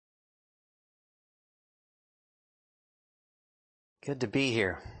Good to be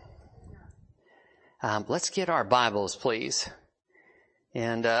here. Let's get our Bibles, please.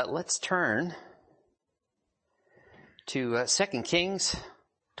 And let's turn to 2 Kings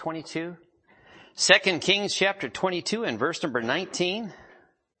 22. 2 Kings chapter 22 and verse number 19.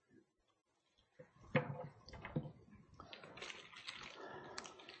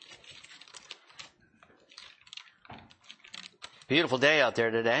 Beautiful day out there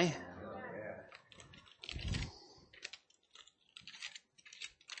today.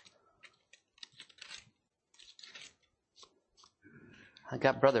 I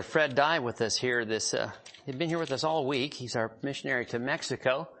got Brother Fred Dye with us here. He's been here with us all week. He's our missionary to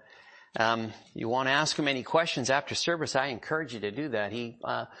Mexico. You want to ask him any questions after service, I encourage you to do that. He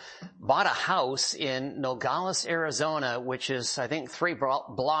bought a house in Nogales, Arizona, which is, I think, 3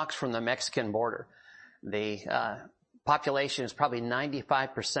 blocks from the Mexican border. The population is probably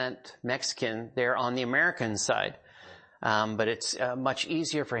 95% Mexican there on the American side. But it's much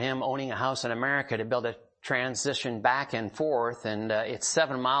easier for him owning a house in America to build a transition back and forth, and it's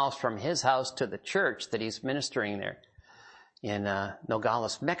 7 miles from his house to the church that he's ministering there in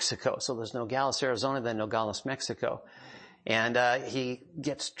Nogales, Mexico. So there's Nogales, Arizona, then Nogales, Mexico. And he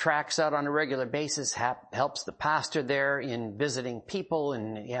gets tracts out on a regular basis, helps the pastor there in visiting people,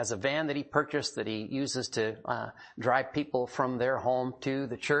 and he has a van that he purchased that he uses to drive people from their home to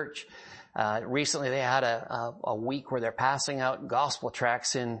the church. Recently they had a week where they're passing out gospel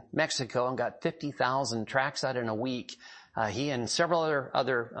tracts in Mexico and got 50,000 tracts out in a week. He and several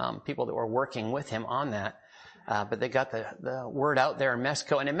other people that were working with him on that. But they got the word out there in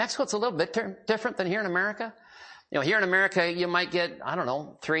Mexico. And in Mexico, it's a little bit different than here in America. You know, here in America, you might get,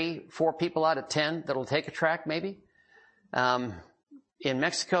 3, 4 people out of 10 that'll take a tract maybe. In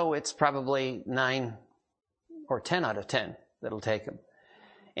Mexico, it's probably 9 or 10 out of 10 that'll take them.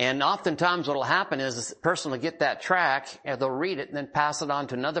 And oftentimes what will happen is this person will get that tract and they'll read it and then pass it on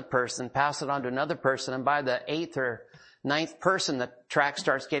to another person, pass it on to another person. And by the 8th or 9th person, the tract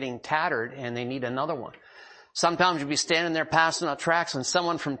starts getting tattered and they need another one. Sometimes you'll be standing there passing out tracts and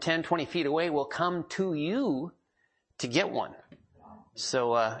someone from 10, 20 feet away will come to you to get one.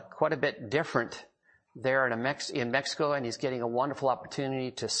 So quite a bit different there in Mexico, and he's getting a wonderful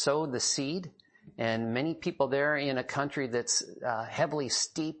opportunity to sow the seed. And many people there in a country that's heavily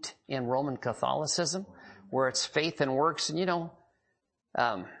steeped in Roman Catholicism, where it's faith and works. And,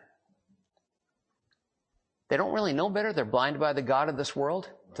 they don't really know better. They're blinded by the God of this world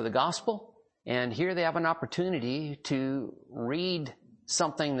to the gospel. And here they have an opportunity to read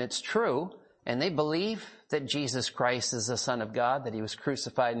something that's true. And they believe that Jesus Christ is the Son of God, that he was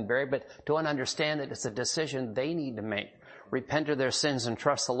crucified and buried, but don't understand that it's a decision they need to make. Repent of their sins and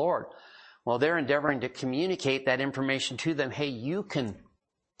trust the Lord. Well, they're endeavoring to communicate that information to them. Hey, you can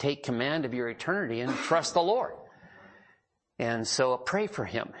take command of your eternity and trust the Lord. And so pray for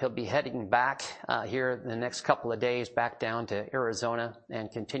him. He'll be heading back here in the next couple of days back down to Arizona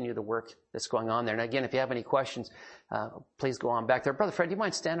and continue the work that's going on there. And again, if you have any questions, please go on back there. Brother Fred, do you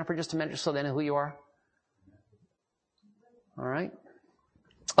mind standing up for just a minute just so they know who you are? All right.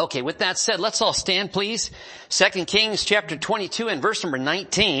 Okay, with that said, let's all stand, please. 2 Kings chapter 22 and verse number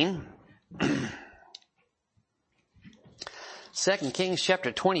 19. 2 Kings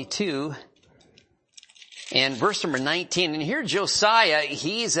chapter 22 and verse number 19. And here Josiah,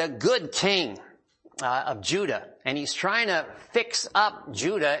 he's a good king of Judah. And he's trying to fix up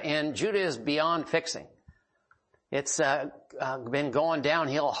Judah, and Judah is beyond fixing. It's been going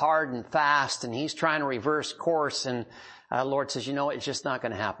downhill hard and fast, and he's trying to reverse course. And the Lord says, it's just not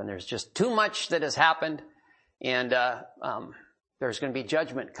going to happen. There's just too much that has happened, and there's going to be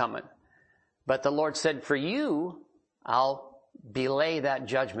judgment coming. But the Lord said, for you, I'll belay that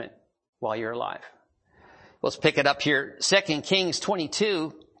judgment while you're alive. Let's pick it up here. 2 Kings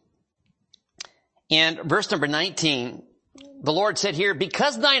 22 and verse number 19. The Lord said here,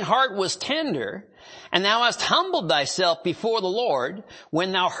 because thine heart was tender, and thou hast humbled thyself before the Lord,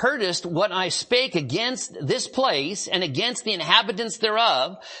 when thou heardest what I spake against this place and against the inhabitants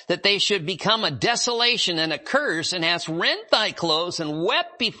thereof, that they should become a desolation and a curse, and hast rent thy clothes and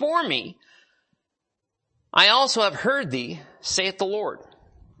wept before me, I also have heard thee, saith the Lord. All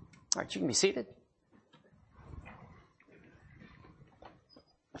right, you can be seated.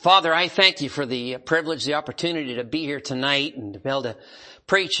 Father, I thank you for the privilege, the opportunity to be here tonight and to be able to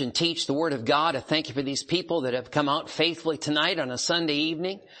preach and teach the Word of God. I thank you for these people that have come out faithfully tonight on a Sunday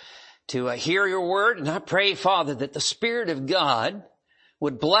evening to hear your Word. And I pray, Father, that the Spirit of God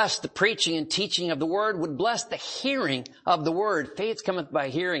would bless the preaching and teaching of the Word, would bless the hearing of the Word. Faith cometh by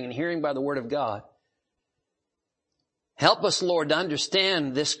hearing, and hearing by the Word of God. Help us, Lord, to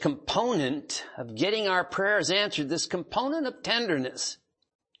understand this component of getting our prayers answered, this component of tenderness.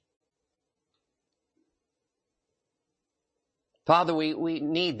 Father, we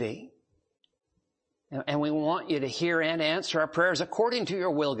need Thee. And we want You to hear and answer our prayers according to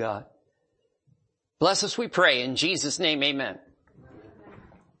Your will, God. Bless us, we pray. In Jesus' name, amen.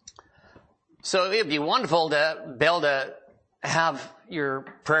 So it'd be wonderful to be able to have your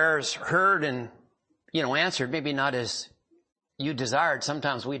prayers heard and, answered. Maybe not as you desired.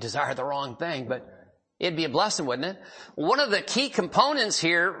 Sometimes we desire the wrong thing, but it'd be a blessing, wouldn't it? One of the key components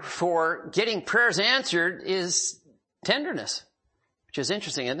here for getting prayers answered is tenderness, which is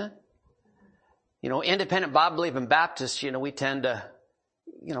interesting, isn't it? Independent Bible-believing Baptists, we tend to,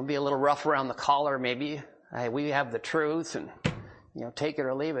 be a little rough around the collar maybe. Hey, we have the truth and, take it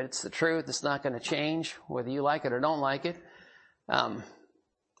or leave it. It's the truth. It's not going to change whether you like it or don't like it. And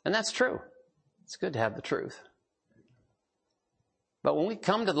that's true. It's good to have the truth. But when we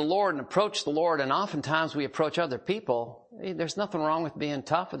come to the Lord and approach the Lord, and oftentimes we approach other people, there's nothing wrong with being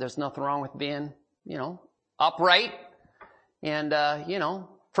tough, or there's nothing wrong with being, upright and,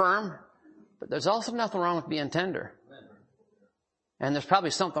 firm. But there's also nothing wrong with being tender. And there's probably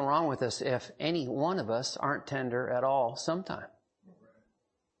something wrong with us if any one of us aren't tender at all sometime.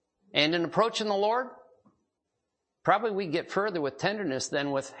 And in approaching the Lord, probably we get further with tenderness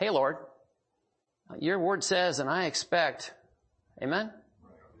than with, hey, Lord, Your word says, and I expect. Amen?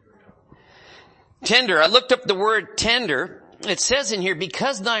 Tender. I looked up the word tender. It says in here,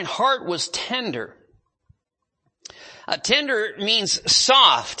 because thine heart was tender. Tender means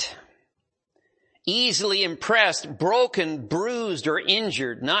soft, easily impressed, broken, bruised, or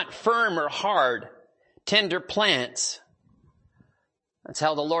injured, not firm or hard. Tender plants. That's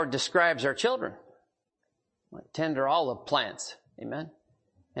how the Lord describes our children. Like tender olive plants. Amen?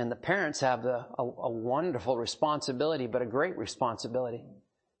 And the parents have a wonderful responsibility, but a great responsibility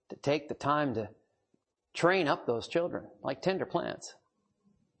to take the time to train up those children like tender plants.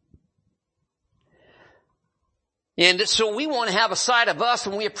 And so we want to have a side of us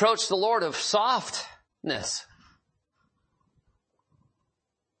when we approach the Lord of softness.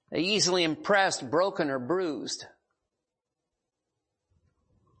 Easily impressed, broken, or bruised.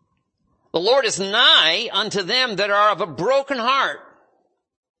 The Lord is nigh unto them that are of a broken heart.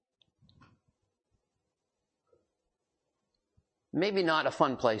 Maybe not a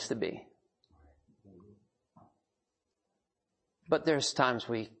fun place to be. But there's times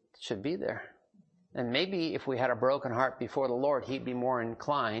we should be there. And maybe if we had a broken heart before the Lord, He'd be more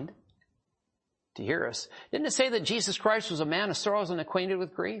inclined to hear us. Didn't it say that Jesus Christ was a man of sorrows and acquainted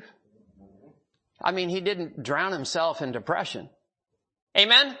with grief? I mean, He didn't drown Himself in depression.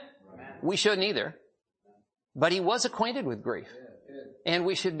 Amen? We shouldn't either. But He was acquainted with grief. And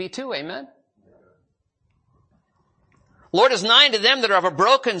we should be too. Amen? Lord is nigh to them that are of a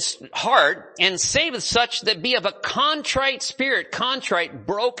broken heart, and saveth such that be of a contrite spirit, contrite,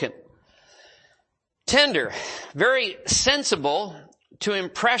 broken. Tender, very sensible to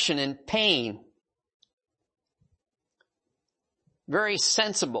impression and pain. Very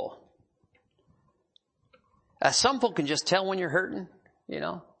sensible. Some people can just tell when you're hurting,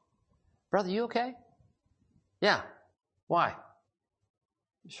 Brother, you okay? Yeah. Why?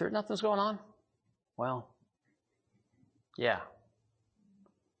 You sure nothing's going on? Well, yeah.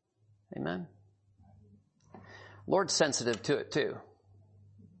 Amen. Lord's sensitive to it too.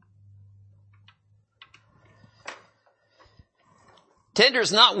 Tender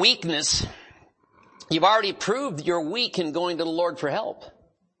is not weakness. You've already proved you're weak in going to the Lord for help.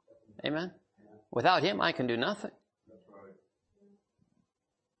 Amen. Without Him, I can do nothing.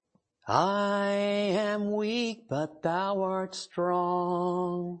 I am weak, but Thou art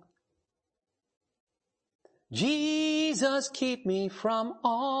strong. Jesus, keep me from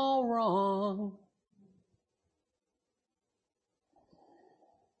all wrong.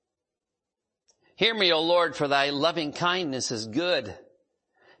 Hear me, O Lord, for Thy loving kindness is good.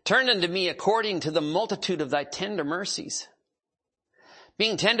 Turn unto me according to the multitude of Thy tender mercies.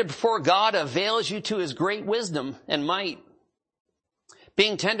 Being tender before God avails you to His great wisdom and might.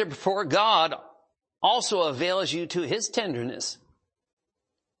 Being tender before God also avails you to His tenderness,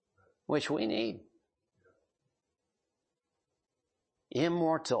 which we need.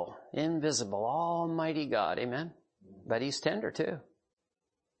 Immortal, invisible, almighty God. Amen? But He's tender too.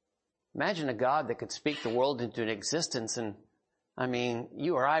 Imagine a God that could speak the world into existence, and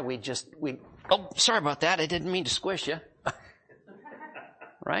you or I, oh, sorry about that. I didn't mean to squish you.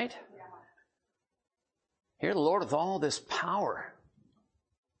 Right? Hear the Lord with all this power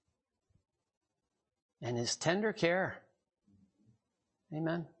and His tender care.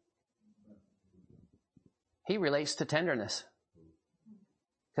 Amen. He relates to tenderness.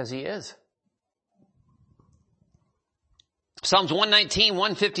 Because he is. Psalms 119,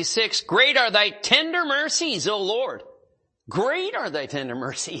 156, great are thy tender mercies, O Lord. Great are thy tender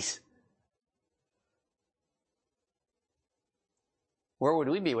mercies. Where would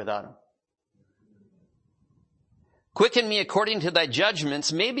we be without him? Quicken me according to thy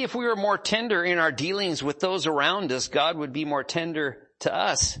judgments. Maybe if we were more tender in our dealings with those around us, God would be more tender to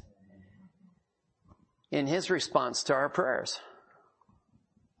us in his response to our prayers.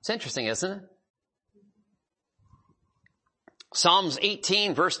 It's interesting, isn't it? Psalms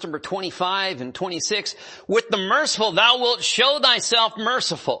 18, verse number 25 and 26. With the merciful thou wilt show thyself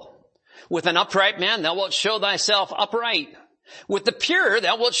merciful. With an upright man thou wilt show thyself upright. With the pure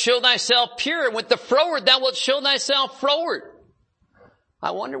thou wilt show thyself pure. And with the froward thou wilt show thyself froward.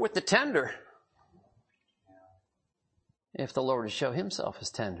 I wonder with the tender if the Lord would show himself as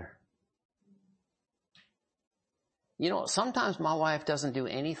tender. You know, sometimes my wife doesn't do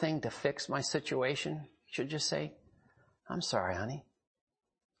anything to fix my situation. She'll just say, I'm sorry, honey.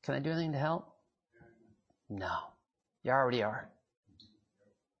 Can I do anything to help? No. You already are.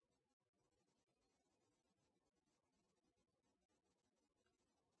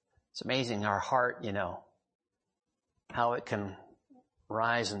 It's amazing our heart, you know, how it can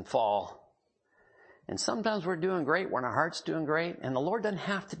rise and fall. And sometimes we're doing great when our heart's doing great. And the Lord doesn't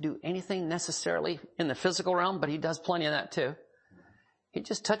have to do anything necessarily in the physical realm, but he does plenty of that too. He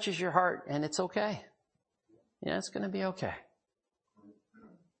just touches your heart and it's okay. Yeah, it's going to be okay.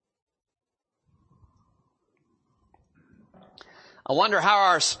 I wonder how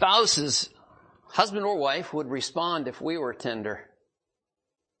our spouses, husband or wife, would respond if we were tender,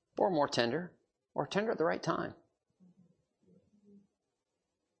 or more tender, or tender at the right time.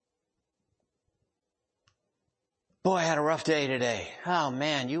 Boy, I had a rough day today. Oh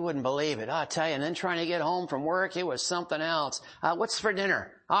man, you wouldn't believe it. I'll tell you. And then trying to get home from work, it was something else. What's for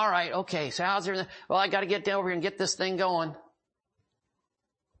dinner? All right, okay. So how's everything? Well, I got to get over here and get this thing going.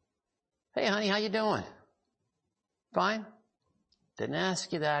 Hey, honey, how you doing? Fine? Didn't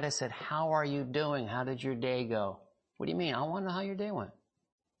ask you that. I said, how are you doing? How did your day go? What do you mean? I want to know how your day went.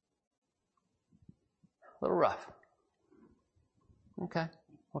 A little rough. Okay.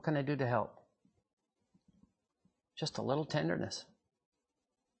 What can I do to help? Just a little tenderness.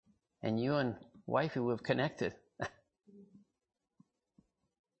 And you and wifey would have connected.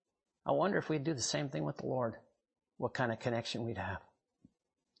 I wonder if we'd do the same thing with the Lord, what kind of connection we'd have.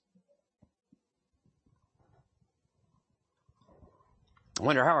 I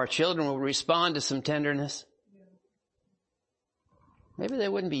wonder how our children will respond to some tenderness. Maybe they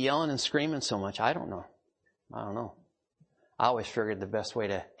wouldn't be yelling and screaming so much. I don't know. I always figured the best way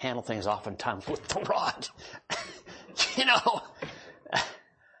to handle things oftentimes with the rod. You know,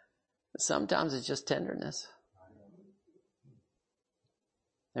 sometimes it's just tenderness.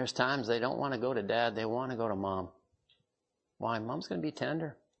 There's times they don't want to go to dad. They want to go to mom. Why? Mom's going to be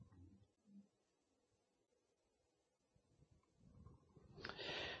tender.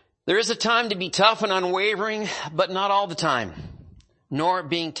 There is a time to be tough and unwavering, but not all the time. Nor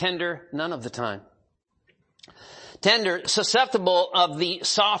being tender, none of the time. Tender, susceptible of the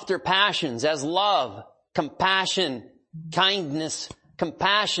softer passions as love, compassion, kindness,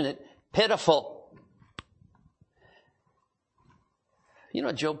 compassionate, pitiful. You know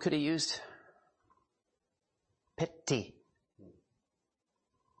what Job could have used? Pity.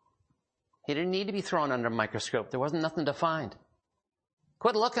 He didn't need to be thrown under a microscope. There wasn't nothing to find.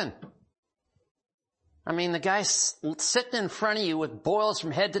 Quit looking. I mean, the guy's sitting in front of you with boils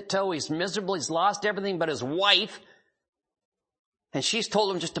from head to toe. He's miserable. He's lost everything but his wife. And she's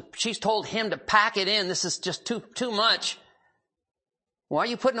told him to pack it in. This is just too much. Why are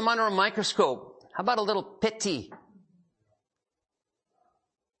you putting him under a microscope? How about a little pity?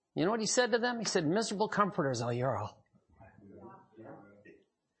 You know what he said to them? He said, miserable comforters are you're all.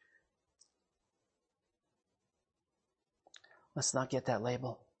 Let's not get that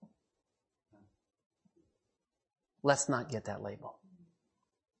label. Let's not get that label.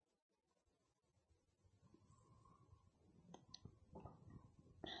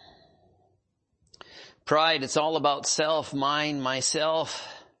 Pride, it's all about self, mine, myself.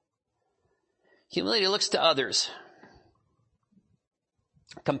 Humility looks to others.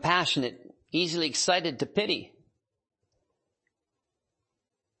 Compassionate, easily excited to pity.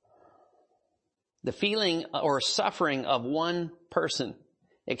 The feeling or suffering of one person,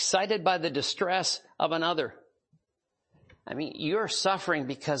 excited by the distress of another. I mean, you're suffering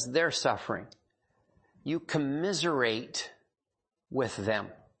because they're suffering. You commiserate with them.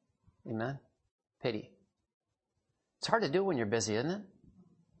 Amen? Pity. It's hard to do when you're busy, isn't it?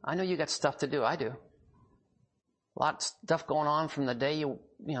 I know you got stuff to do. I do. A lot of stuff going on from the day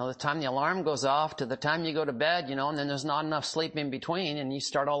the time the alarm goes off to the time you go to bed, and then there's not enough sleep in between and you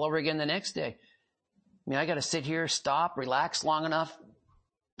start all over again the next day. I got to sit here, stop, relax long enough,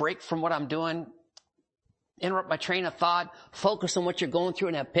 break from what I'm doing, interrupt my train of thought, focus on what you're going through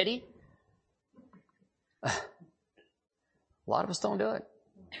and have pity. A lot of us don't do it.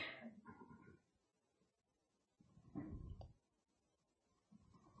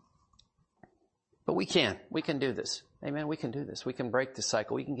 But we can. We can do this. Amen. We can do this. We can break the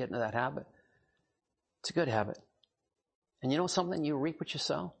cycle. We can get into that habit. It's a good habit. And you know something? You reap what you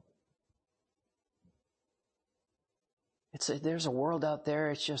sow. There's a world out there,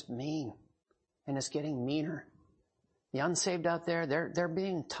 it's just mean. And it's getting meaner. The unsaved out there, they're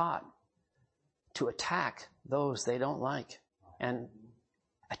being taught to attack those they don't like. And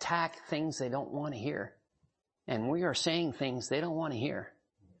attack things they don't want to hear. And we are saying things they don't want to hear.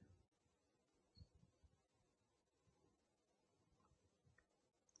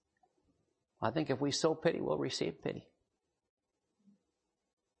 I think if we sow pity, we'll receive pity.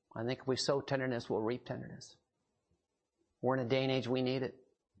 I think if we sow tenderness, we'll reap tenderness. We're in a day and age we need it.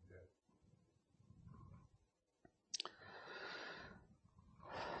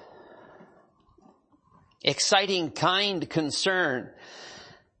 Exciting, kind concern.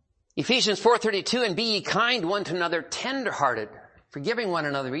 Ephesians 4:32, and be ye kind one to another, tenderhearted, forgiving one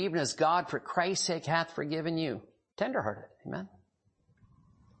another, even as God for Christ's sake hath forgiven you. Tenderhearted. Amen.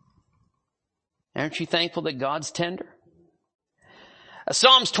 Aren't you thankful that God's tender?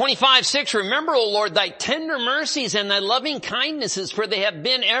 Psalms 25:6, remember, O Lord, thy tender mercies and thy loving kindnesses, for they have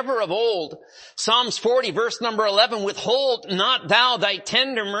been ever of old. Psalms 40, verse number 11, withhold not thou thy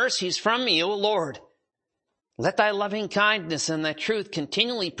tender mercies from me, O Lord. Let thy loving kindness and thy truth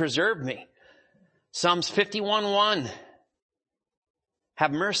continually preserve me. Psalms 51:1,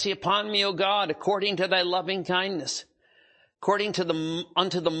 have mercy upon me, O God, according to thy loving kindness. According to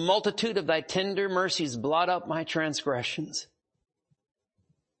unto the multitude of thy tender mercies, blot out my transgressions.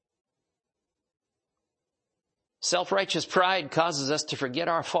 Self-righteous pride causes us to forget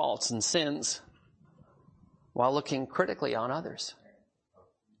our faults and sins while looking critically on others.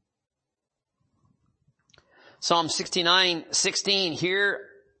 Psalm 69:16, hear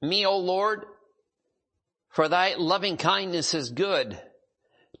me, O Lord, for thy loving kindness is good.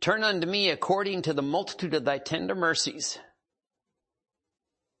 Turn unto me according to the multitude of thy tender mercies.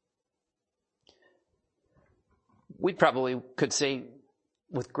 We probably could say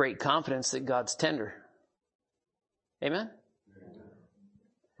with great confidence that God's tender. Amen?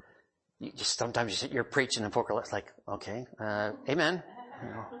 Sometimes you're preaching and folk are like, okay, amen.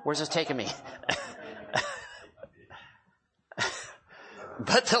 Where's this taking me?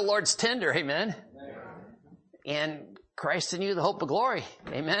 But the Lord's tender, amen. And Christ in you, the hope of glory,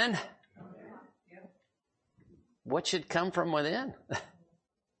 amen. What should come from within?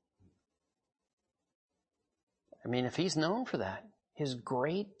 I mean, if he's known for that, his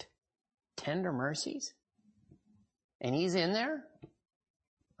great tender mercies, and he's in there,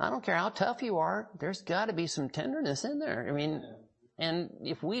 I don't care how tough you are, there's got to be some tenderness in there. I mean, and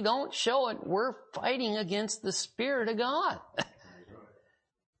if we don't show it, we're fighting against the Spirit of God.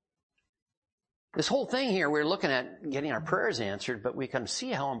 This whole thing here, we're looking at getting our prayers answered, but we can see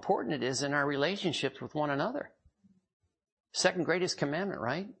how important it is in our relationships with one another. Second greatest commandment,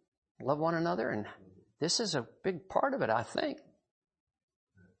 right? Love one another, and this is a big part of it, I think.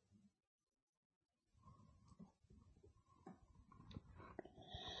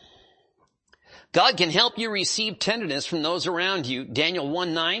 God can help you receive tenderness from those around you. Daniel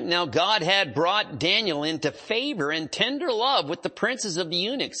 1:9. Now God had brought Daniel into favor and tender love with the princes of the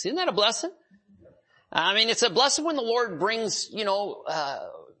eunuchs. Isn't that a blessing? I mean, it's a blessing when the Lord brings,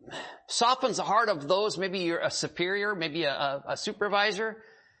 softens the heart of those, maybe you're a superior, maybe a supervisor,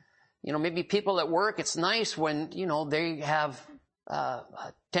 maybe people at work. It's nice when, they have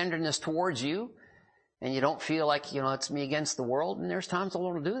tenderness towards you and you don't feel like, it's me against the world. And there's times the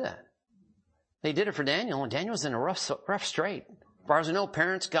Lord will do that. They did it for Daniel, and Daniel was in a rough strait. As far as I know,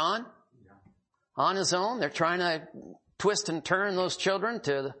 parents gone on his own. They're trying to twist and turn those children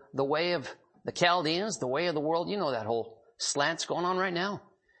to the way of the Chaldeans, the way of the world. You know that whole slant's going on right now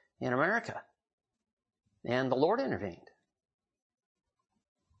in America. And the Lord intervened.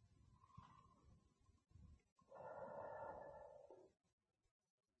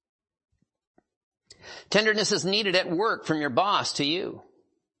 Tenderness is needed at work from your boss to you.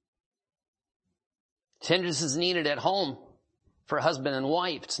 Tenderness is needed at home for husband and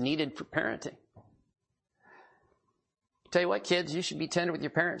wife. It's needed for parenting. Tell you what, kids, you should be tender with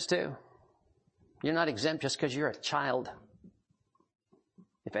your parents too. You're not exempt just because you're a child.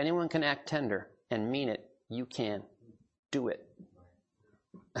 If anyone can act tender and mean it, you can do it.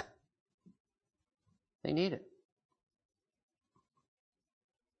 They need it.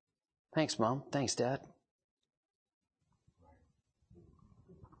 Thanks, Mom. Thanks, Dad.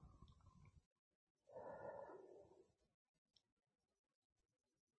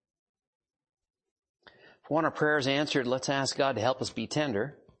 If we want our prayers answered, let's ask God to help us be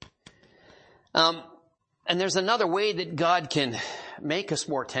tender. And there's another way that God can make us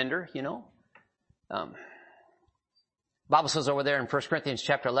more tender, you know. Bible says over there in 1 Corinthians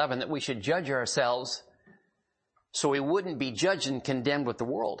chapter 11 that we should judge ourselves so we wouldn't be judged and condemned with the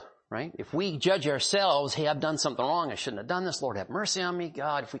world, right? If we judge ourselves, hey, I've done something wrong. I shouldn't have done this. Lord, have mercy on me.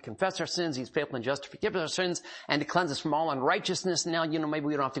 God, if we confess our sins, He's faithful and just to forgive us our sins and to cleanse us from all unrighteousness. Now, you know, maybe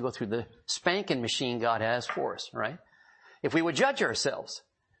we don't have to go through the spanking machine God has for us, right? If we would judge ourselves,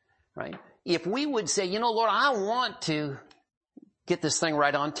 right? If we would say, you know, Lord, I want to get this thing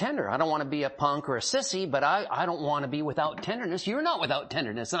right on tender. I don't want to be a punk or a sissy, but I don't want to be without tenderness. You're not without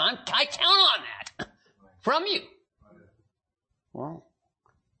tenderness, and I count on that from you. Well,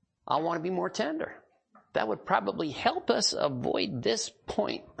 I want to be more tender. That would probably help us avoid this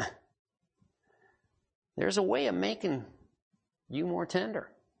point. There's a way of making you more tender.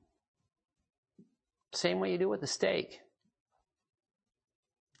 Same way you do with a steak.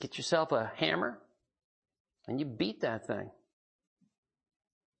 Get yourself a hammer and you beat that thing.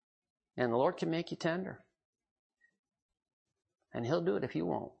 And the Lord can make you tender. And He'll do it if you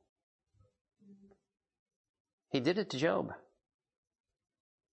won't. He did it to Job.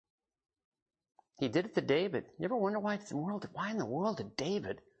 He did it to David. You ever wonder why in the world did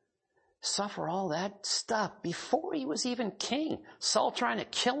David suffer all that stuff before he was even king? Saul trying to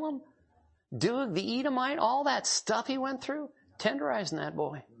kill him, Doeg the Edomite, all that stuff he went through, tenderizing that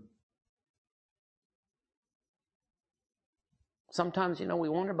boy. Sometimes, you know, we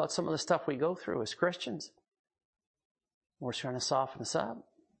wonder about some of the stuff we go through as Christians. We're trying to soften us up.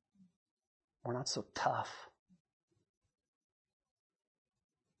 We're not so tough.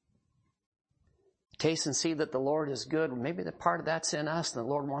 Taste and see that the Lord is good. Maybe the part of that's in us, and the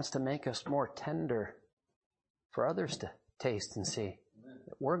Lord wants to make us more tender for others to taste and see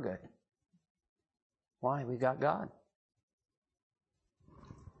that we're good. Why? We got God.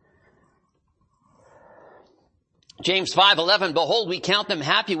 James 5:11, behold, we count them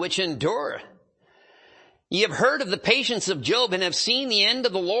happy which endure. Ye have heard of the patience of Job and have seen the end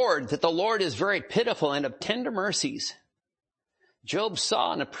of the Lord, that the Lord is very pitiful and of tender mercies. Job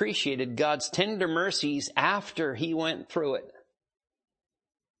saw and appreciated God's tender mercies after he went through it.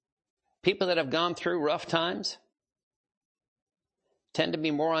 People that have gone through rough times tend to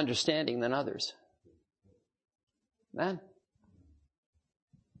be more understanding than others. Man.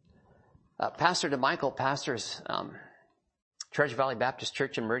 Pastor DeMichael pastors Treasure Valley Baptist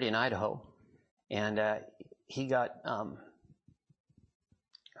Church in Meridian, Idaho. And he got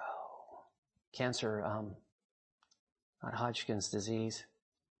cancer, not Hodgkin's disease.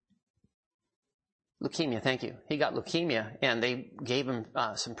 Leukemia, thank you. He got leukemia, and they gave him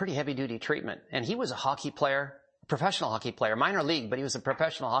some pretty heavy-duty treatment. And he was a hockey player, professional hockey player, minor league, but he was a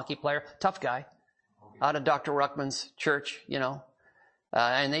professional hockey player, tough guy, out of Dr. Ruckman's church, you know.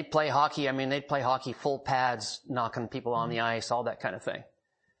 And they'd play hockey. I mean, they'd play hockey full pads, knocking people on the ice, all that kind of thing.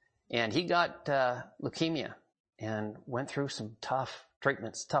 And he got leukemia and went through some tough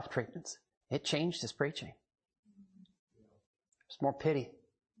treatments. It changed his preaching. There's more pity,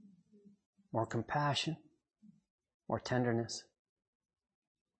 more compassion, more tenderness.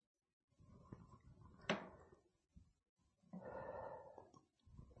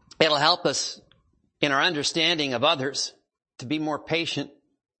 It'll help us in our understanding of others to be more patient,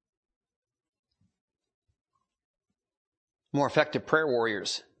 more effective prayer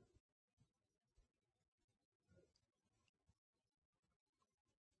warriors.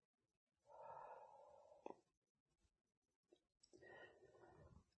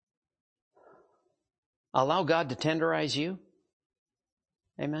 Allow God to tenderize you.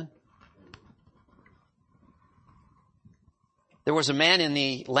 Amen. There was a man in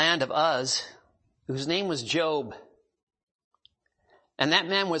the land of Uz whose name was Job. And that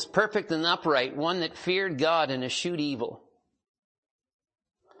man was perfect and upright, one that feared God and eschewed evil.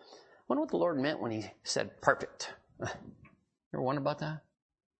 I wonder what the Lord meant when He said perfect. You ever wonder about that?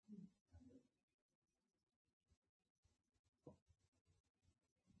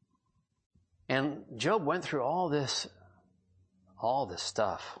 And Job went through all this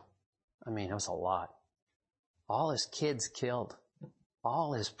stuff. I mean, it was a lot. All his kids killed.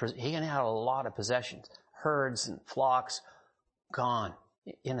 He had a lot of possessions. Herds and flocks gone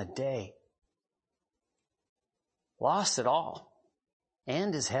in a day. Lost it all.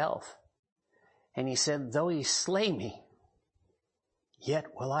 And his health. And he said, though he slay me, yet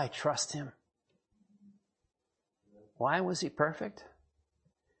will I trust him. Why was he perfect?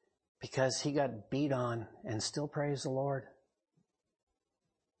 Because he got beat on and still praised the Lord.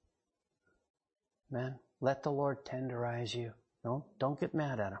 Man, let the Lord tenderize you. No, don't get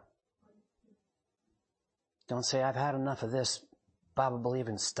mad at him. Don't say, I've had enough of this Bible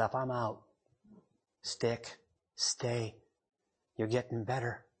believing stuff. I'm out. Stick. Stay. You're getting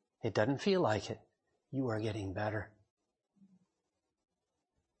better. It doesn't feel like it. You are getting better.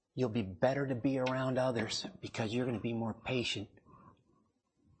 You'll be better to be around others because you're going to be more patient,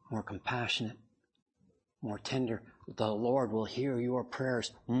 more compassionate, more tender. The Lord will hear your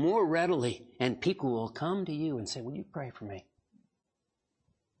prayers more readily, and people will come to you and say, will you pray for me?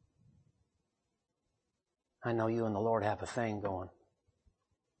 I know you and the Lord have a thing going.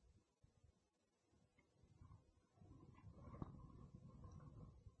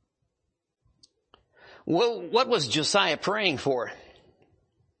 Well, what was Josiah praying for?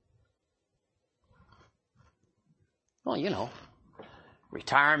 Well, you know,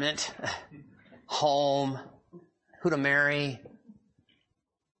 retirement, home, who to marry,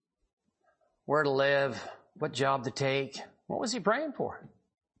 where to live, what job to take. What was he praying for?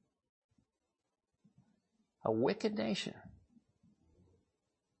 A wicked nation.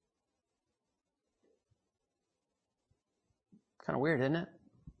 Kind of weird, isn't it?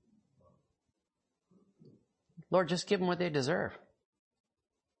 Lord, just give them what they deserve.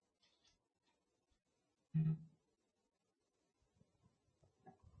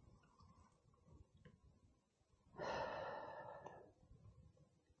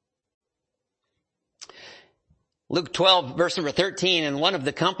 Luke 12, verse number 13, and one of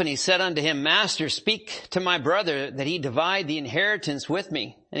the company said unto him, Master, speak to my brother that he divide the inheritance with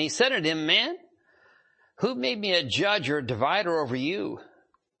me. And he said unto him, Man, who made me a judge or a divider over you?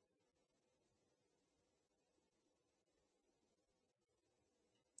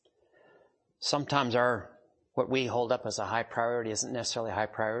 Sometimes what we hold up as a high priority isn't necessarily a high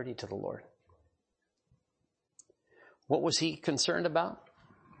priority to the Lord. What was he concerned about?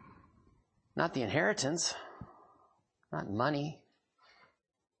 Not the inheritance, not money.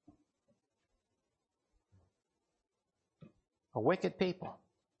 A wicked people.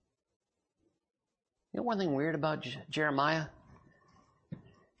 You know one thing weird about Jeremiah? The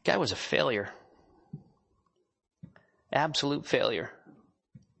guy was a failure. Absolute failure.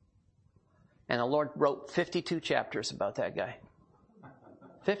 And the Lord wrote 52 chapters about that guy.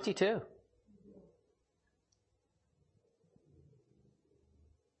 52.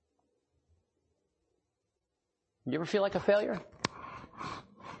 You ever feel like a failure?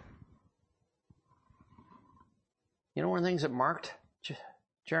 You know one of the things that marked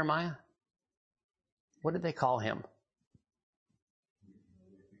Jeremiah? What did they call him?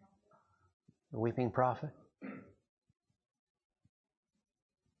 The weeping prophet.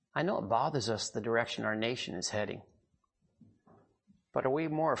 I know it bothers us the direction our nation is heading. But are we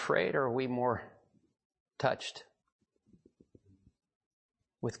more afraid or are we more touched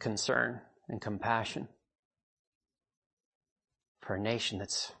with concern and compassion for a nation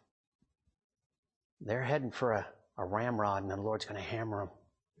they're heading for a ramrod and the Lord's going to hammer them.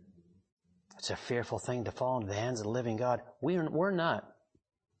 It's a fearful thing to fall into the hands of the living God. We're not.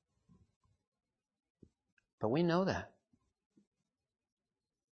 But we know that.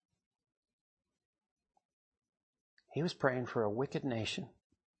 He was praying for a wicked nation.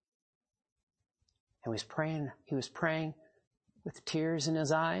 And he was praying with tears in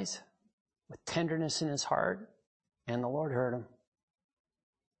his eyes, with tenderness in his heart, and the Lord heard him.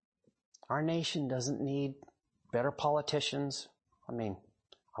 Our nation doesn't need better politicians. I mean,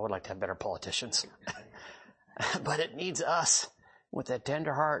 I would like to have better politicians. But it needs us with a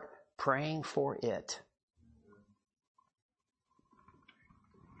tender heart praying for it.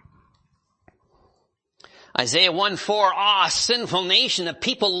 Isaiah 1:4, sinful nation, a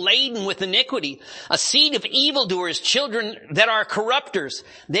people laden with iniquity, a seed of evildoers, children that are corrupters.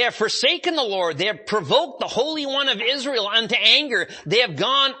 They have forsaken the Lord. They have provoked the Holy One of Israel unto anger. They have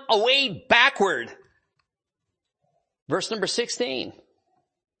gone away backward. Verse number 16.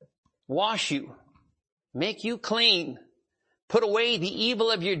 Wash you, make you clean, put away the evil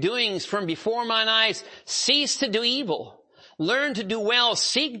of your doings from before mine eyes. Cease to do evil. Learn to do well,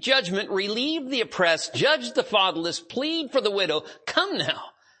 seek judgment, relieve the oppressed, judge the fatherless, plead for the widow. Come now.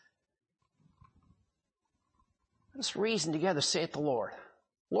 Let's reason together, saith the Lord.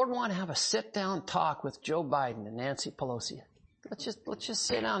 Lord, want to have a sit-down talk with Joe Biden and Nancy Pelosi. Let's just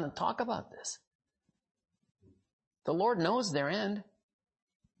sit down and talk about this. The Lord knows their end.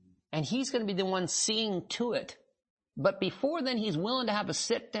 And He's going to be the one seeing to it. But before then, He's willing to have a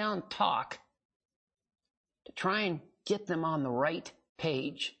sit-down talk to try and get them on the right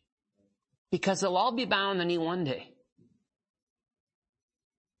page, because they'll all be bowing the knee one day.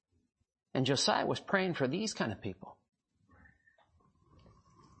 And Josiah was praying for these kind of people.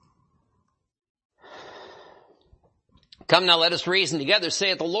 Come now, let us reason together,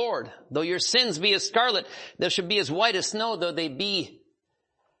 saith the Lord. Though your sins be as scarlet, they shall be as white as snow. Though they be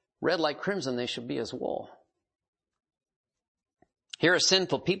red like crimson, they shall be as wool. Here a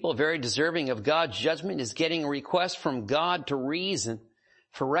sinful people, very deserving of God's judgment, is getting a request from God to reason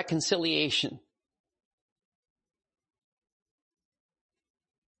for reconciliation.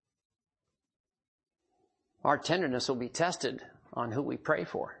 Our tenderness will be tested on who we pray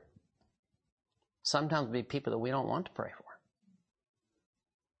for. Sometimes it'll be people that we don't want to pray for.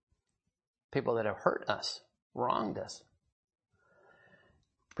 People that have hurt us, wronged us.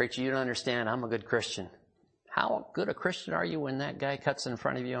 Preacher, you don't understand. I'm a good Christian. How good a Christian are you when that guy cuts in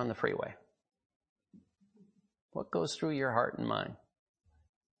front of you on the freeway? What goes through your heart and mind?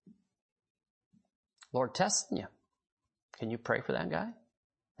 Lord testing you. Can you pray for that guy?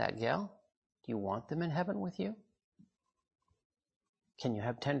 That gal? Do you want them in heaven with you? Can you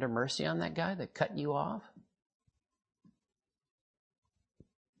have tender mercy on that guy that cut you off?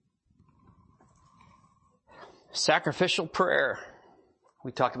 Sacrificial prayer.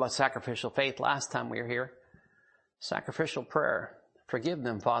 We talked about sacrificial faith last time we were here. Sacrificial prayer. Forgive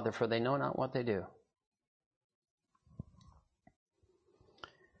them, Father, for they know not what they do.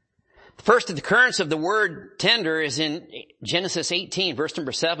 The first of the occurrence of the word tender is in Genesis 18, verse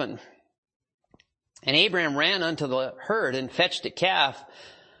number 7. And Abraham ran unto the herd and fetched a calf,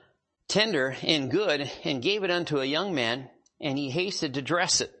 tender and good, and gave it unto a young man, and he hasted to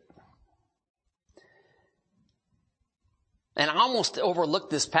dress it. And I almost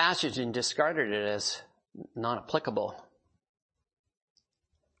overlooked this passage and discarded it as not applicable.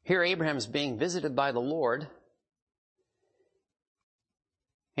 Here Abraham is being visited by the Lord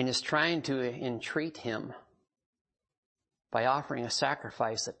and is trying to entreat him by offering a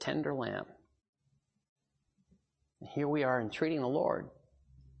sacrifice, a tender lamb. And here we are entreating the Lord,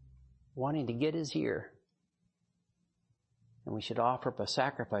 wanting to get his ear. And we should offer up a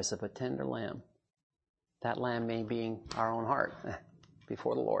sacrifice of a tender lamb. That lamb may be our own heart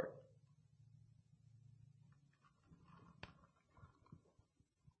before the Lord.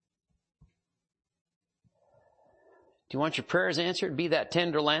 Do you want your prayers answered? Be that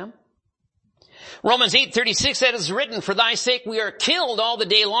tender lamb. Romans 8:36 said, it is written, for thy sake we are killed all the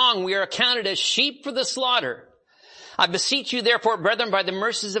day long. We are accounted as sheep for the slaughter. I beseech you, therefore, brethren, by the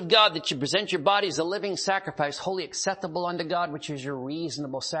mercies of God, that you present your bodies a living sacrifice, wholly acceptable unto God, which is your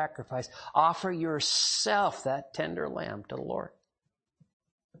reasonable sacrifice. Offer yourself, that tender lamb, to the Lord.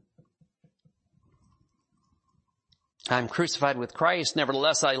 I am crucified with Christ,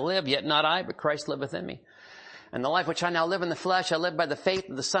 nevertheless I live, yet not I, but Christ liveth in me. And the life which I now live in the flesh, I live by the faith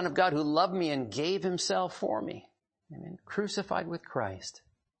of the Son of God, who loved me and gave himself for me. Amen. Crucified with Christ.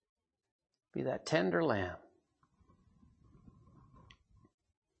 Be that tender lamb.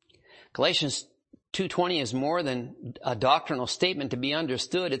 Galatians 2:20 is more than a doctrinal statement to be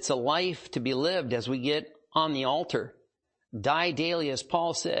understood. It's a life to be lived as we get on the altar. Die daily, as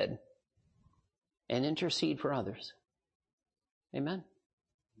Paul said, and intercede for others. Amen.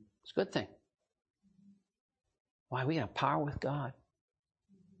 It's a good thing. Why? We have power with God.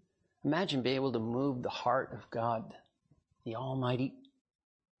 Imagine being able to move the heart of God, the Almighty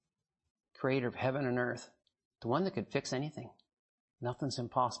Creator of heaven and earth, the one that could fix anything. Nothing's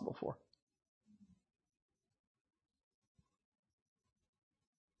impossible for.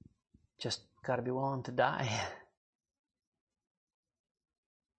 Just got to be willing to die.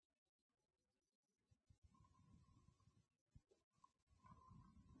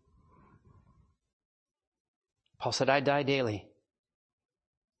 Paul said, I die daily.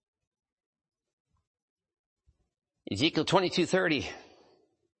 Ezekiel 22:30.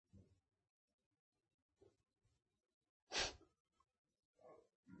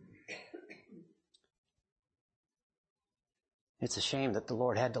 It's a shame that the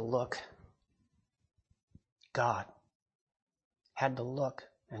Lord had to look. God had to look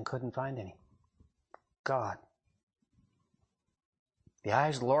and couldn't find any. God. The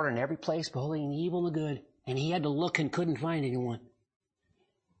eyes of the Lord are in every place, beholding the evil and the good. And he had to look and couldn't find anyone.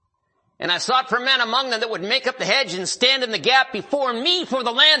 And I sought for men among them that would make up the hedge and stand in the gap before me for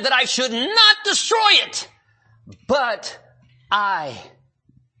the land, that I should not destroy it. But I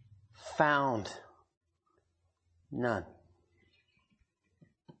found none.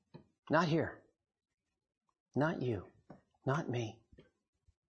 Not here. Not you. Not me.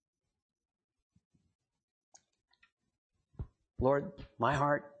 Lord, my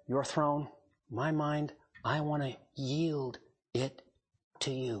heart, your throne, my mind, I want to yield it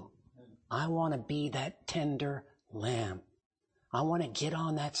to you. I want to be that tender lamb. I want to get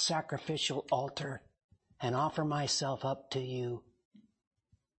on that sacrificial altar and offer myself up to you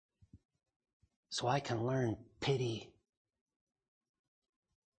so I can learn pity,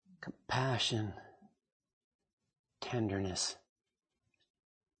 compassion, tenderness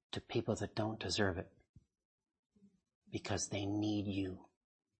to people that don't deserve it because they need you.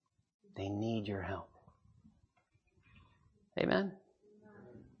 They need your help. Amen?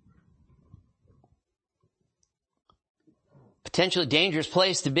 Potentially dangerous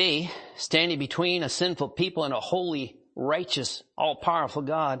place to be, standing between a sinful people and a holy, righteous, all-powerful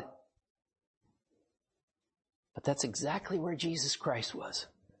God. But that's exactly where Jesus Christ was.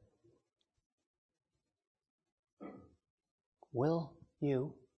 Will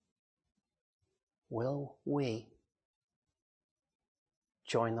we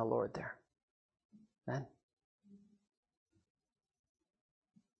join the Lord there? Amen.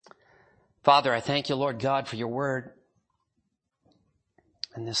 Father, I thank you, Lord God, for your word.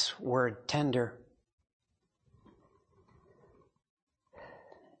 And this word, tender.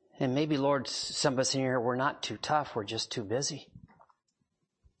 And maybe, Lord, some of us in here, we're not too tough. We're just too busy.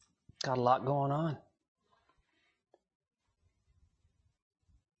 Got a lot going on.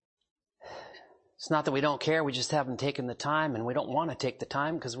 It's not that we don't care. We just haven't taken the time, and we don't want to take the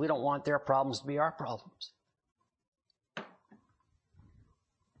time because we don't want their problems to be our problems.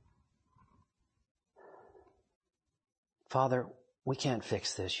 Father, we can't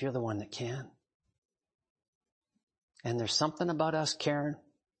fix this. You're the one that can. And there's something about us caring,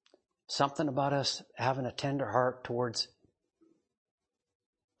 something about us having a tender heart towards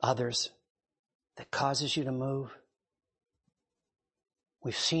others that causes you to move.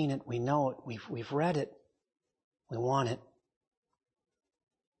 We've seen it. We know it. We've read it. We want it.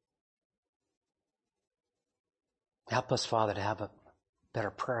 Help us, Father, to have a better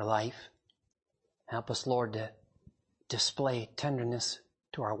prayer life. Help us, Lord, to display tenderness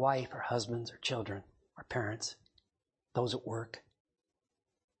to our wife, our husbands, our children, our parents, those at work.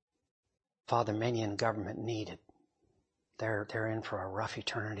 Father, many in government need it. They're in for a rough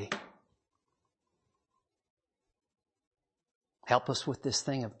eternity. Help us with this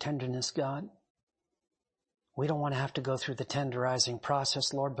thing of tenderness, God. We don't want to have to go through the tenderizing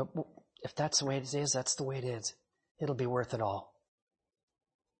process, Lord, but if that's the way it is, that's the way it is. It'll be worth it all.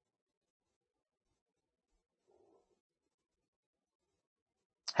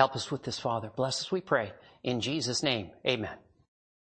 Help us with this, Father. Bless us, we pray. In Jesus' name, amen.